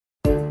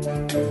Hi,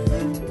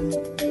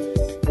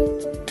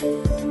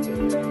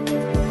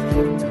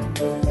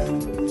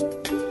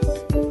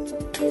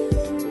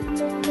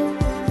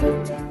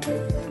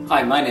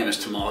 my name is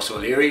Tomás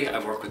O'Leary. I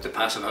work with the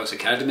Passive House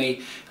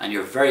Academy, and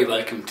you're very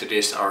welcome to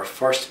this, our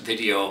first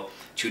video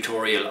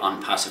tutorial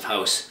on Passive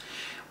House.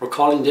 We're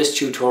calling this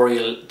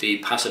tutorial the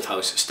Passive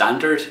House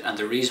Standard, and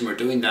the reason we're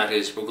doing that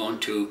is we're going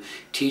to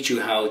teach you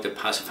how the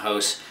Passive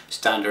House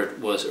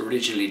Standard was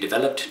originally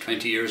developed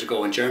 20 years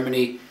ago in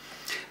Germany.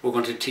 We're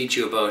going to teach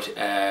you about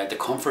the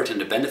comfort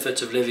and the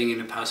benefits of living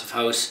in a passive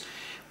house.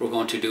 We're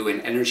going to do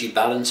an energy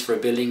balance for a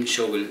building,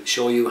 so we'll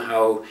show you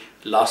how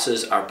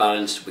losses are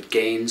balanced with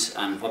gains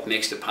and what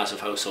makes the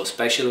passive house so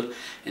special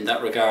in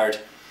that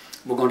regard.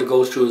 We're going to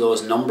go through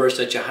those numbers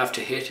that you have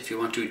to hit if you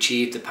want to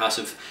achieve the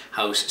passive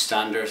house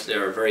standard.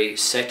 There are very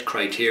set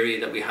criteria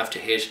that we have to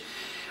hit.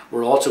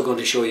 We're also going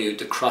to show you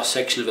the cross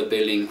section of a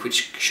building,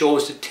 which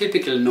shows the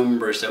typical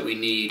numbers that we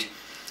need.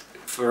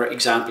 For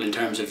example, in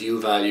terms of U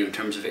value, in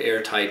terms of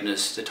air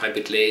tightness, the type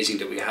of glazing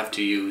that we have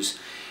to use,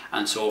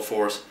 and so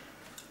forth.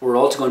 We're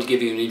also going to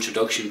give you an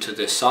introduction to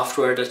the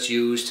software that's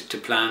used to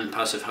plan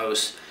passive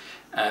house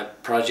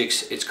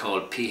projects. It's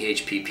called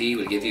PHPP.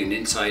 We'll give you an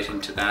insight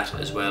into that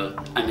as well.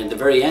 And in the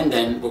very end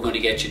then, we're going to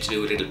get you to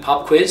do a little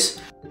pop quiz.